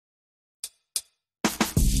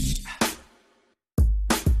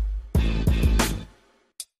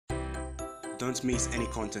Don't miss any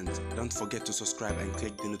content. Don't forget to subscribe and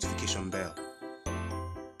click the notification bell.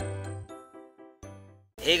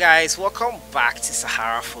 Hey guys, welcome back to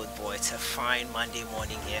Sahara Football. It's a fine Monday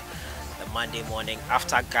morning here. The Monday morning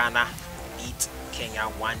after Ghana beat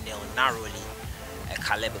Kenya 1-0 narrowly.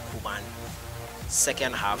 Caleb Kuban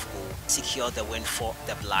second half goal secured the win for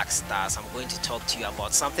the Black Stars. I'm going to talk to you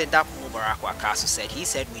about something that Mubarak Wakaso said. He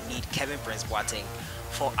said we need Kevin Prince Boateng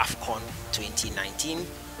for Afcon 2019.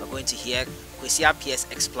 We're going to hear KWESI APPIAH's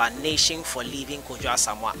explanation for leaving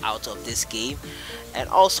ASAMOAH out of this game. And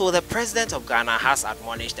also the president of Ghana has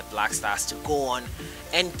admonished the Black Stars to go on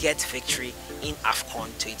and get victory in Afcon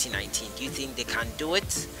 2019. Do you think they can do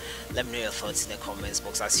it? Let me know your thoughts in the comments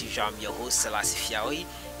box. As usual, I'm your host Selassie Fiaoui.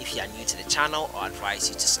 If you are new to the channel, I advise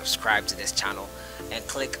you to subscribe to this channel and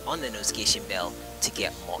click on the notification bell to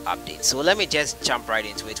get more updates. So let me just jump right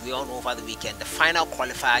into it. We all know over the weekend the final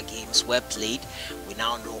qualifier games were played. We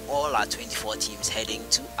now know all our 24 teams heading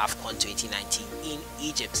to Afcon 2019 in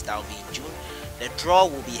Egypt. That will be in June. The draw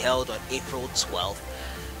will be held on April 12th.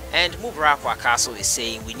 And Mubarak Wakaso is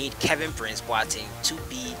saying we need Kevin Prince Boateng to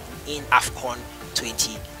be in Afcon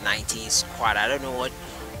 2019 squad. I don't know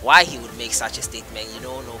why he would make such a statement. You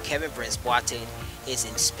know, no, Kevin Prince Boateng is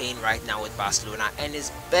in Spain right now with Barcelona and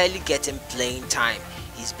is barely getting playing time.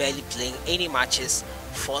 He's barely playing any matches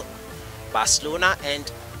for Barcelona,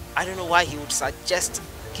 and I don't know why he would suggest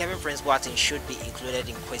Kevin Prince Boateng should be included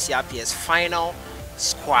in KWESI APPIAH's final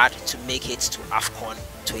squad to make it to Afcon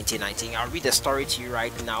 2019. I'll read the story to you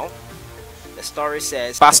right now. The story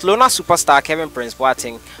says Barcelona superstar Kevin Prince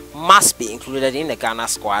Boateng must be included in the Ghana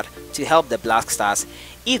squad to help the Black Stars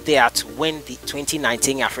if they are to win the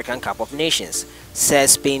 2019 African Cup of Nations,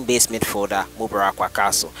 says Spain-based midfielder Mubarak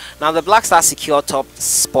Wakaso. Now the Black Stars secured top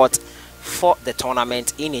spot for the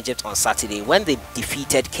tournament in Egypt on Saturday when they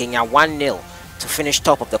defeated Kenya 1-0 to finish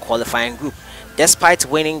top of the qualifying group. Despite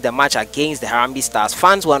winning the match against the Harambee Stars,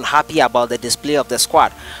 fans were unhappy about the display of the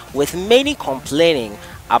squad, with many complaining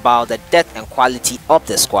about the depth and quality of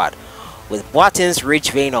the squad. With Boateng's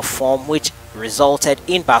rich vein of form, which resulted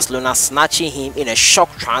in Barcelona snatching him in a shock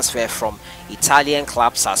transfer from Italian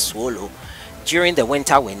club Sassuolo during the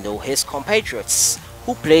winter window, his compatriots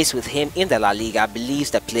who plays with him in the La Liga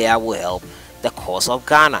believes the player will help the cause of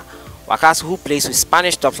Ghana. Wakaso, who plays with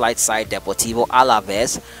Spanish top-flight side Deportivo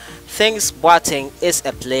Alaves, thinks Boateng is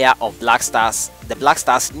a player of Black Stars. The Black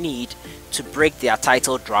Stars need to break their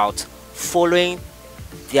title drought following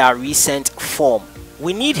their recent form.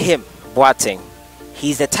 We need him, Boateng.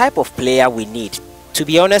 He's the type of player we need. To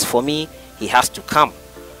be honest, for me, he has to come.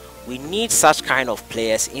 We need such kind of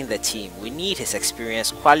players in the team. We need his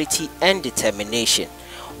experience, quality and determination,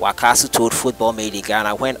 Wakaso told Football Made in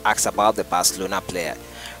Ghana when asked about the Barcelona player.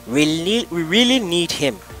 We really need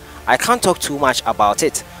him. I can't talk too much about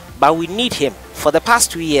it, but we need him. For the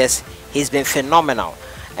past 2 years, he's been phenomenal.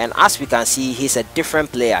 And as we can see, he's a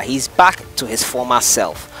different player. He's back to his former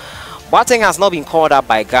self. Boateng has not been called up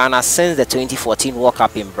by Ghana since the 2014 World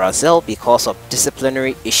Cup in Brazil because of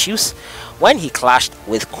disciplinary issues when he clashed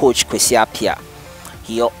with coach KWESI APPIAH.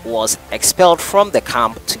 He was expelled from the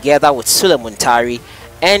camp together with Suleiman Tari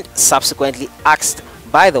and subsequently asked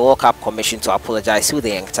by the World Cup Commission to apologize to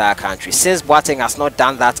the entire country. Since Boateng has not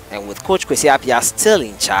done that, and with coach KWESI APPIAH still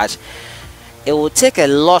in charge, it will take a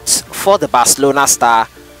lot for the Barcelona star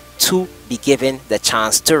to be given the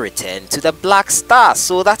chance to return to the Black Stars.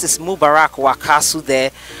 So that is Mubarak Wakaso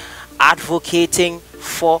there advocating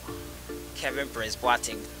for Kevin Prince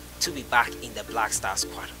Boateng to be back in the Black Star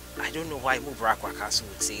squad. I don't know why Mubarak Wakaso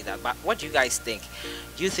would say that, but what do you guys think?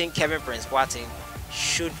 Do you think Kevin Prince Boateng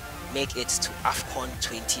should make it to Afcon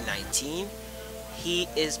 2019? He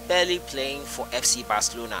is barely playing for FC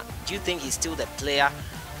Barcelona. Do you think he's still the player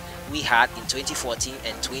we had in 2014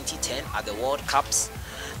 and 2010 at the World Cups?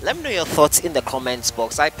 Let me know your thoughts in the comments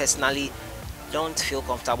box. I personally don't feel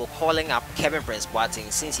comfortable calling up Kevin Prince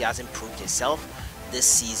Boateng since he hasn't proved himself this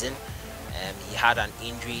season. He had an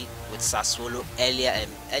injury with Sassuolo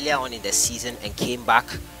earlier on in the season and came back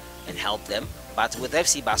and helped them. But with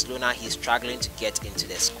FC Barcelona, he's struggling to get into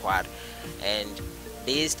the squad. And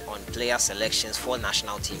based on player selections for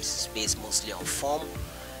national teams, it's based mostly on form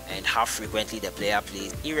and how frequently the player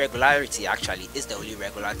plays. Irregularity actually is the only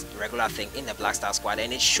regular thing in the Black Star squad,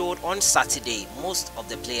 and it showed on Saturday. Most of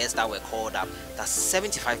the players that were called up, that's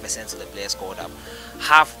 75% of the players called up,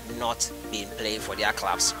 have not been playing for their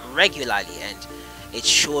clubs regularly, and it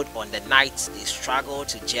showed on the night. They struggled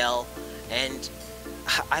to gel, and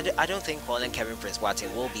I don't think calling Kevin Prince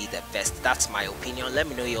Boateng will be the best. That's my opinion. Let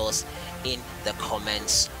me know yours in the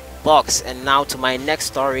comments box. And now to my next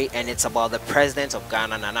story, and it's about the president of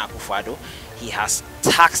Ghana, Nana AKUFFO. he has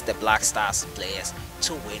tasked the Black Stars players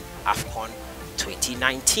to win Afcon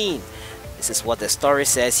 2019. This is what the story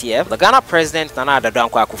says here. The Ghana president Nana ADDO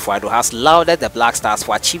AKUFFO has lauded the Black Stars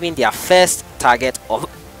for achieving their first target of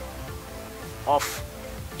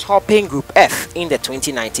topping Group F in the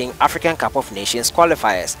 2019 African Cup of Nations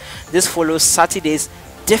qualifiers. This follows Saturday's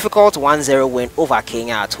difficult 1-0 win over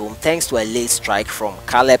Kenya at home thanks to a late strike from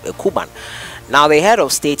Caleb Ekuban. Now the head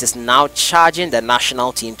of state is now charging the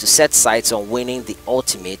national team to set sights on winning the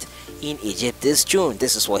ultimate in Egypt this June.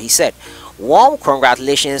 This is what he said. Warm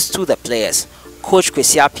congratulations to the players, Coach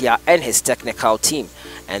KWESI APPIAH and his technical team,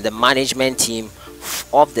 and the management team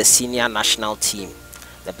of the senior national team,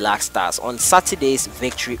 the Black Stars, on Saturday's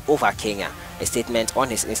victory over Kenya. A statement on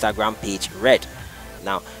his Instagram page read,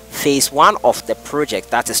 now, phase 1 of the project,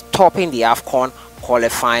 that is topping the Afcon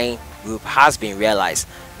qualifying group, has been realized.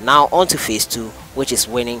 Now on to phase 2, which is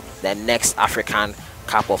winning the next African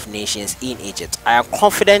Cup of Nations in Egypt. I am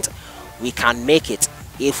confident we can make it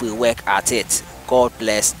if we work at it. God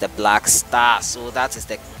bless the Black Stars. So that is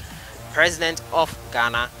the president of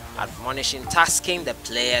Ghana admonishing, tasking the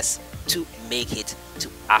players to make it to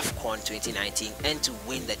Afcon 2019 and to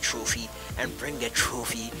win the trophy and bring the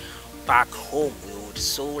trophy back home. We would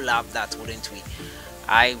so love that, wouldn't we?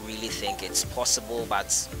 I really think it's possible,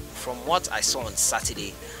 but from what I saw on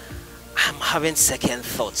Saturday, I'm having second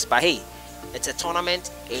thoughts. But hey, it's a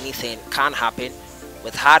tournament, anything can happen.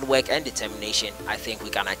 With hard work and determination, I think we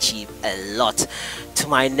can achieve a lot. To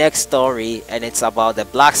my next story, and it's about the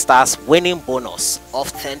Black Stars winning bonus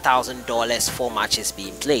of $10,000 for matches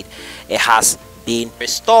being played. It has been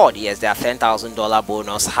restored. Yes, their $10,000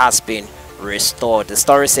 bonus has been restored. The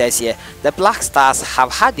story says here, the Black Stars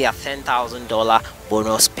have had their $10,000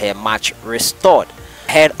 bonus per match restored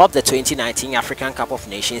ahead of the 2019 African Cup of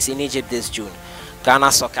Nations in Egypt this June.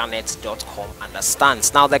 GhanaSoccerNet.com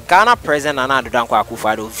understands. Now, the Ghana president Nana ADDO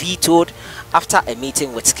AKUFFO vetoed after a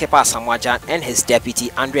meeting with skipper ASAMOAH and his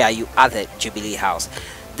deputy Andre Ayew at the Jubilee House.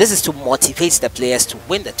 This is to motivate the players to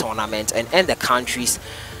win the tournament and end the country's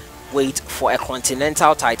wait for a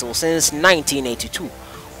continental title since 1982,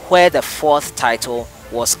 where the 4th title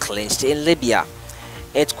was clinched in Libya.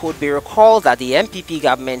 It could be recalled that the MPP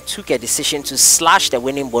government took a decision to slash the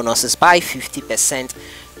winning bonuses by 50%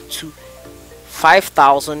 to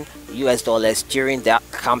 $5,000 during their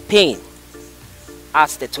campaign at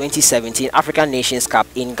the 2017 African Nations Cup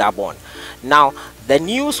in Gabon. Now, the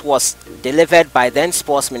news was delivered by then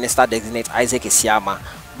Sports Minister Designate Isaac Isiama,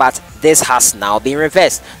 but this has now been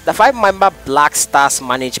reversed. The 5-member Black Stars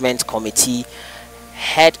Management Committee,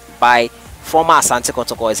 head by former Asante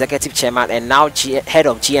Kotoko Executive Chairman and now head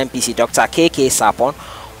of GMPC Dr. KK Sapon,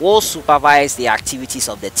 will supervise the activities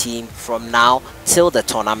of the team from now till the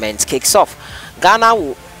tournament kicks off.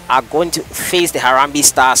 Ghana are going to face the Harambee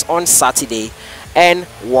Stars on Saturday and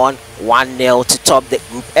won 1-0 to top the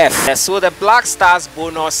Group F. So the Black Stars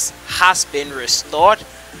bonus has been restored.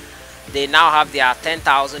 They now have their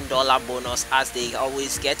 $10,000 bonus as they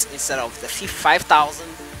always get instead of the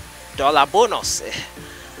 $5,000 bonus.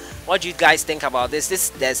 What do you guys think about this?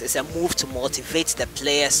 This is a move to motivate the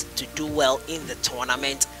players to do well in the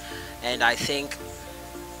tournament, and I think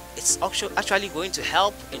it's actually going to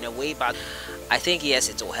help in a way. But I think yes,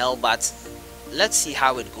 it will help, but let's see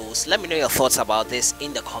how it goes. Let me know your thoughts about this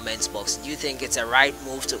in the comments box. Do you think it's a right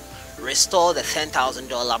move to restore the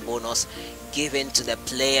 $10,000 bonus given to the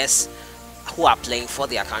players who are playing for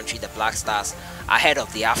their country, the Black Stars, ahead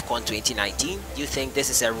of the Afcon 2019? Do you think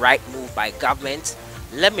this is a right move by government?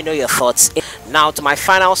 Let me know your thoughts. Now to my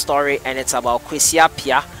final story, and it's about KWESI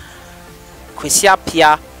APPIAH. KWESI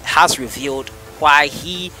APPIAH has revealed why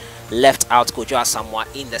he left out Kojo Asamoah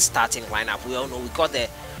in the starting lineup. We all know we got the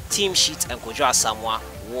team sheet and Kojo Asamoah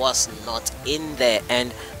was not in there.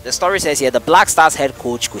 And the story says here, the Black Stars head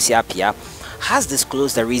coach KWESI APPIAH has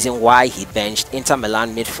disclosed the reason why he benched Inter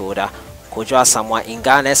Milan midfielder Kojo Asamoah in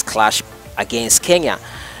Ghana's clash against Kenya.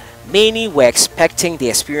 Many were expecting the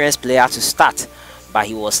experienced player to start, but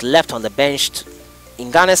he was left on the bench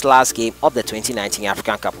in Ghana's last game of the 2019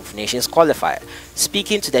 African Cup of Nations qualifier.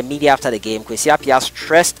 Speaking to the media after the game, KWESI APPIAH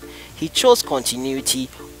stressed he chose continuity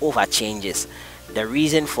over changes. The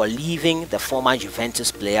reason for leaving the former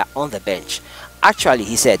Juventus player on the bench. Actually,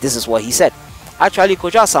 he said, this is what he said. Actually,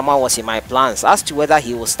 Kojo Asamoah was in my plans. As to whether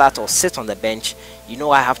he will start or sit on the bench, you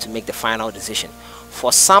know I have to make the final decision.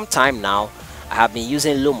 For some time now, I have been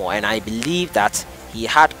using Lumo, and I believe that he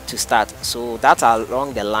had to start, so that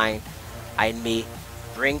along the line I may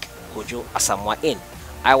bring Kojo Asamoah in.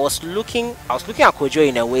 I was looking at Kojo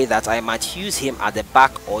in a way that I might use him at the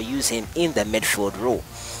back or use him in the midfield role.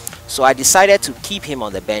 So I decided to keep him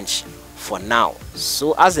on the bench for now.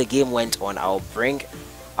 So as the game went on, I'll think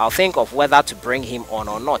of whether to bring him on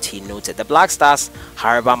or not, he noted. The Black Stars,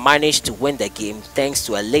 however, managed to win the game thanks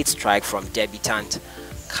to a late strike from debutant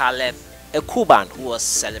Caleb, a Cuban who was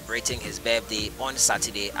celebrating his birthday on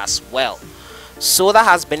Saturday as well. So that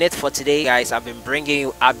has been it for today, guys. I've been bringing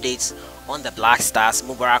you updates on the Black Stars.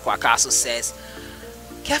 Mubarak Wakaso says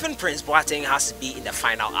Kevin Prince Boateng has to be in the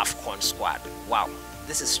final Afcon squad. Wow,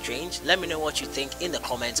 this is strange. Let me know what you think in the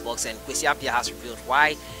comments box. And KWESI APPIAH has revealed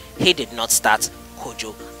why he did not start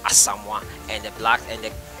Kojo ASAMOAH, and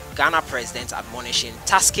the Ghana president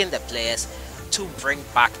tasking the players to bring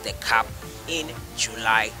back the cap in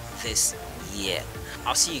July this year.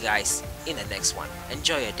 I'll see you guys in the next one.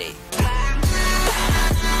 Enjoy your day.